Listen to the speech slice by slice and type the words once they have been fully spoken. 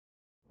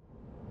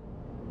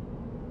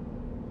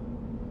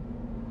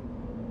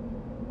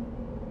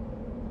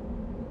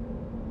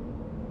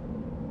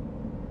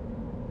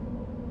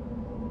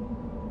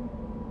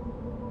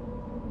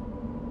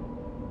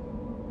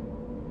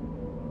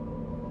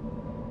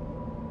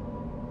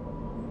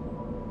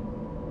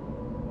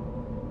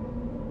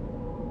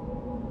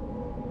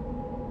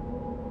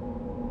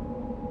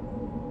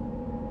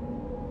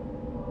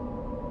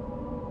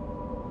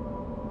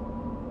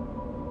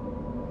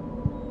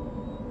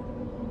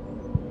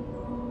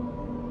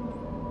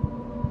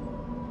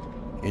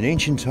In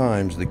ancient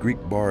times, the Greek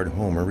bard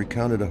Homer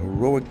recounted a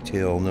heroic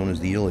tale known as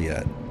the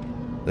Iliad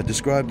that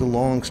described the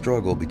long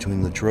struggle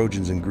between the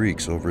Trojans and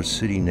Greeks over a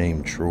city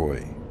named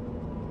Troy.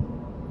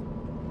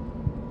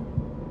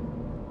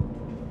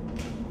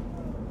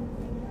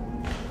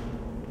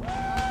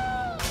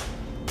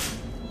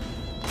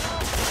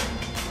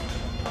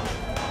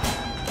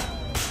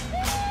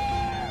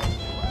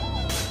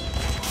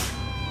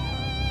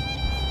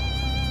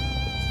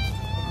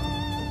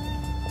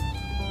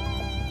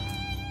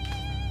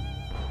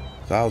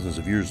 Thousands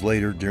of years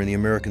later, during the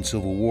American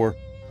Civil War,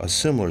 a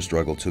similar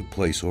struggle took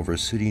place over a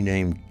city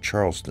named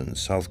Charleston,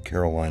 South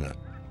Carolina,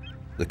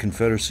 the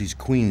Confederacy's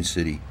Queen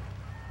City,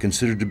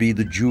 considered to be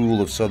the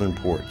jewel of southern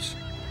ports.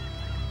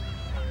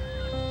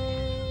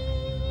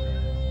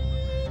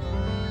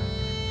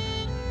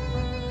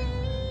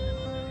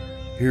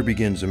 Here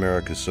begins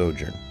America's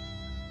sojourn.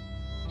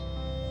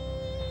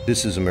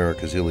 This is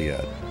America's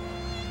Iliad,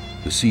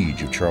 the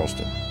Siege of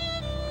Charleston.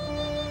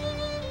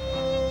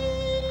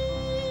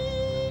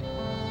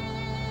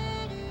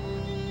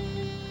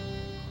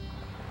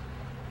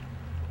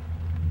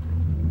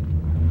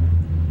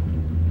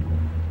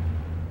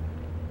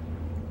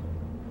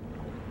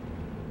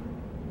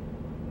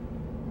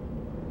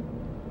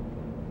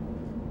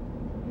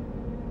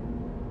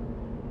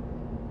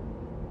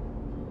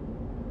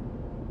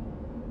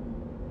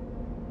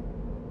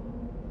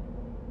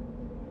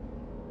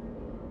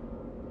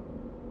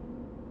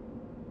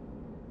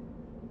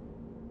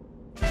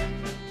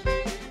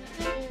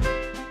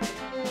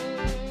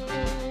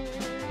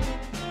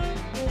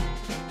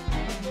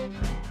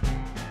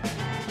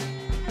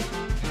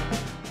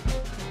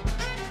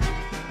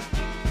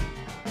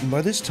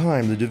 By this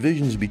time, the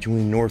divisions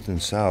between North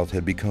and South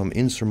had become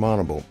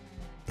insurmountable,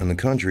 and the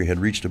country had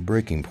reached a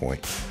breaking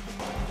point.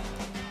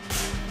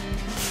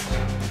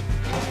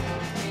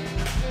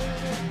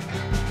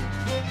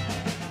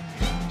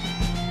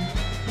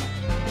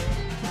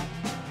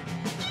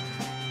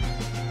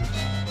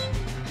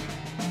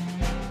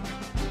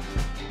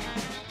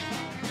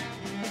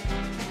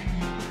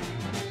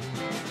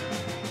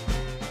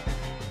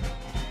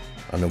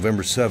 On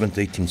November 7,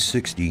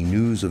 1860,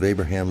 news of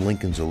Abraham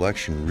Lincoln's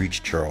election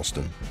reached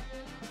Charleston.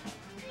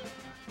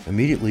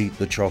 Immediately,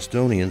 the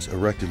Charlestonians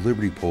erected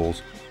liberty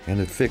poles and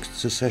affixed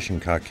secession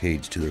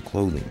cockades to their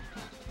clothing.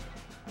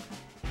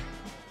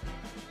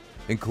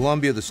 In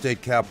Columbia, the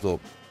state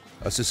capital,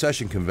 a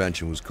secession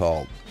convention was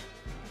called.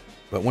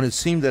 But when it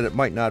seemed that it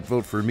might not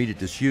vote for immediate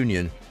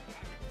disunion,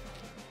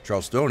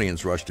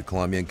 Charlestonians rushed to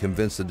Columbia and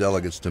convinced the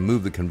delegates to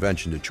move the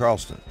convention to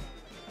Charleston.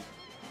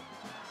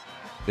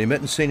 They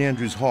met in St.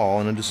 Andrews Hall,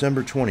 and on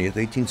December 20th,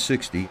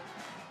 1860,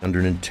 under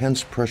an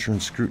intense pressure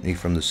and scrutiny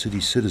from the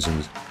city's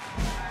citizens,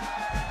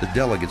 the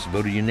delegates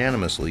voted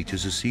unanimously to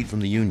secede from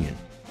the Union.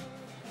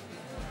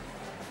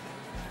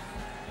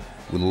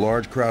 With a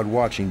large crowd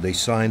watching, they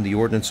signed the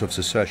Ordinance of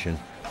Secession,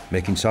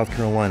 making South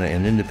Carolina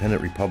an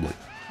independent republic.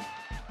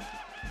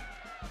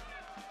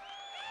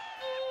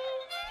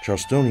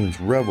 Charlestonians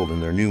reveled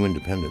in their new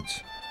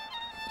independence.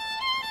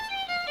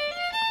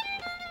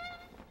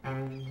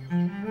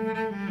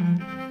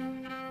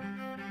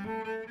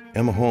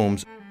 Emma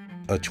Holmes,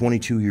 a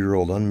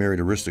 22-year-old unmarried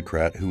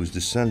aristocrat who was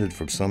descended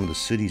from some of the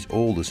city's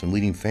oldest and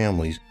leading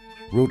families,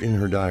 wrote in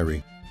her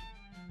diary,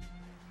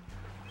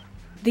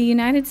 "The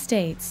United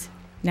States,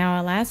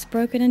 now alas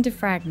broken into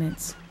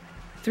fragments,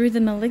 through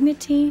the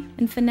malignity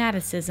and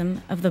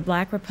fanaticism of the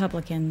Black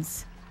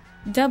Republicans.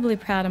 Doubly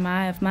proud am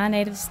I of my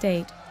native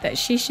state that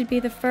she should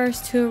be the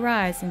first to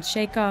arise and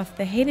shake off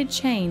the hated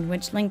chain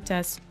which linked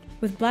us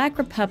with Black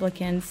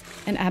Republicans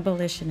and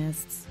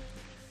abolitionists.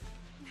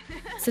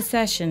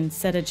 Secession,"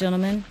 said a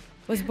gentleman,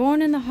 "was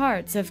born in the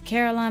hearts of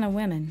Carolina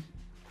women."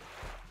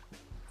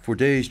 For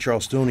days,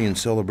 Charlestonians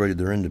celebrated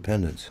their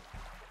independence.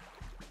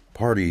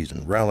 Parties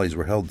and rallies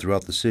were held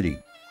throughout the city.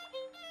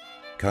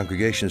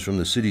 Congregations from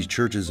the city's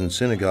churches and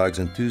synagogues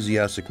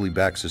enthusiastically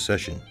backed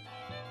secession.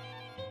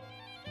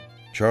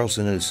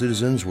 Charleston and its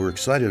citizens were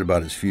excited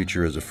about its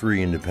future as a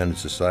free, independent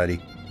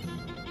society.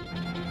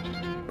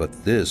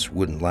 But this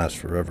wouldn't last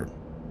forever.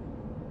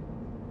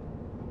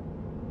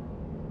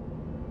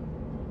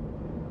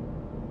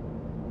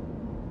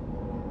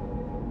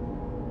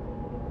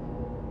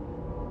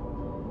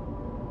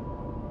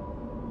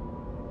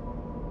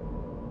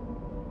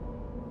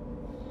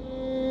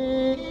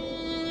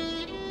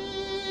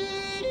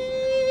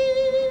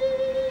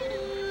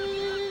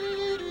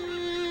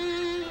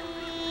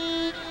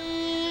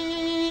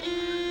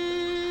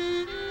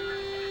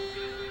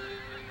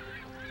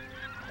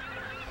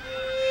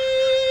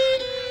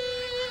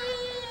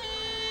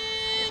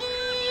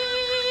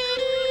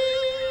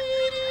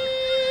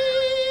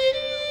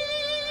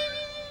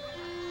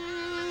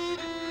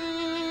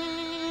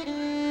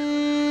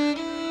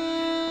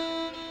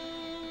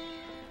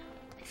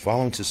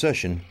 Following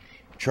secession,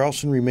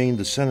 Charleston remained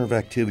the center of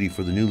activity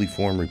for the newly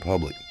formed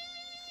republic.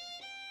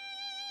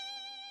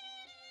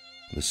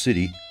 The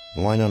city,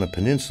 lying on a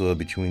peninsula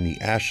between the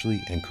Ashley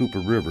and Cooper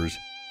Rivers,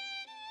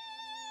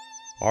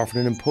 offered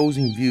an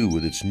imposing view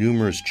with its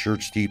numerous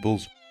church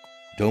steeples,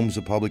 domes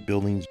of public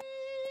buildings,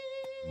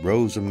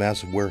 rows of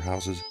massive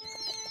warehouses,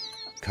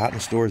 cotton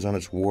stores on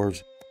its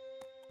wharves,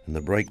 and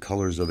the bright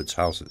colors of its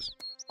houses.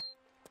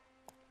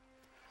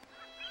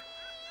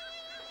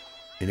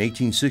 In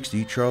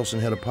 1860, Charleston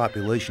had a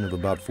population of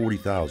about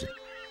 40,000.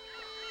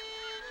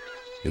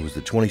 It was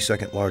the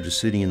 22nd largest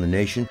city in the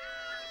nation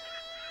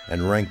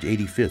and ranked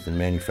 85th in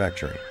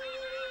manufacturing.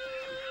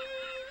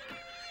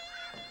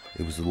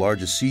 It was the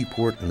largest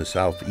seaport in the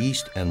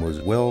southeast and was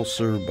well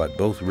served by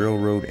both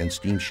railroad and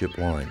steamship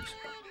lines.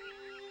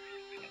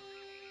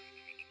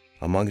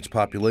 Among its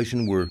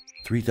population were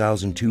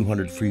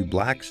 3,200 free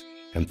blacks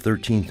and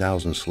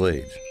 13,000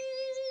 slaves.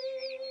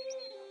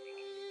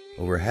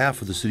 Over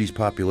half of the city's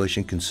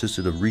population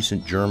consisted of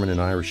recent German and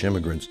Irish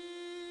immigrants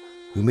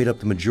who made up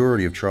the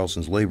majority of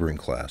Charleston's laboring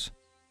class.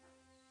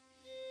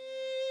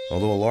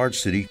 Although a large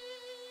city,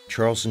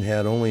 Charleston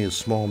had only a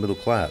small middle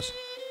class.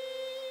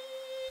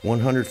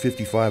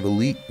 155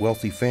 elite,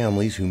 wealthy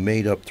families who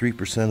made up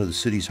 3% of the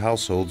city's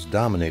households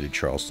dominated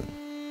Charleston.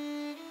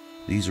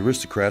 These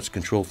aristocrats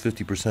controlled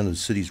 50% of the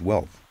city's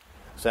wealth.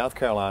 South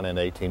Carolina in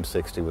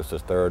 1860 was the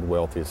third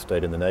wealthiest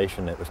state in the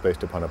nation. It was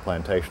based upon a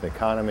plantation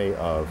economy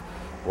of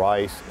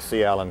rice,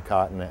 sea island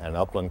cotton, and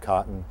upland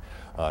cotton.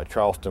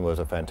 Charleston was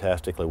a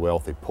fantastically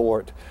wealthy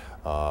port,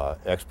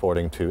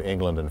 exporting to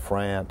England and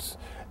France,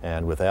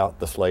 and without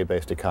the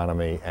slave-based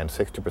economy and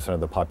 60% of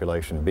the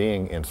population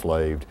being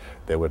enslaved,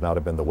 there would not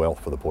have been the wealth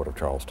for the Port of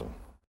Charleston.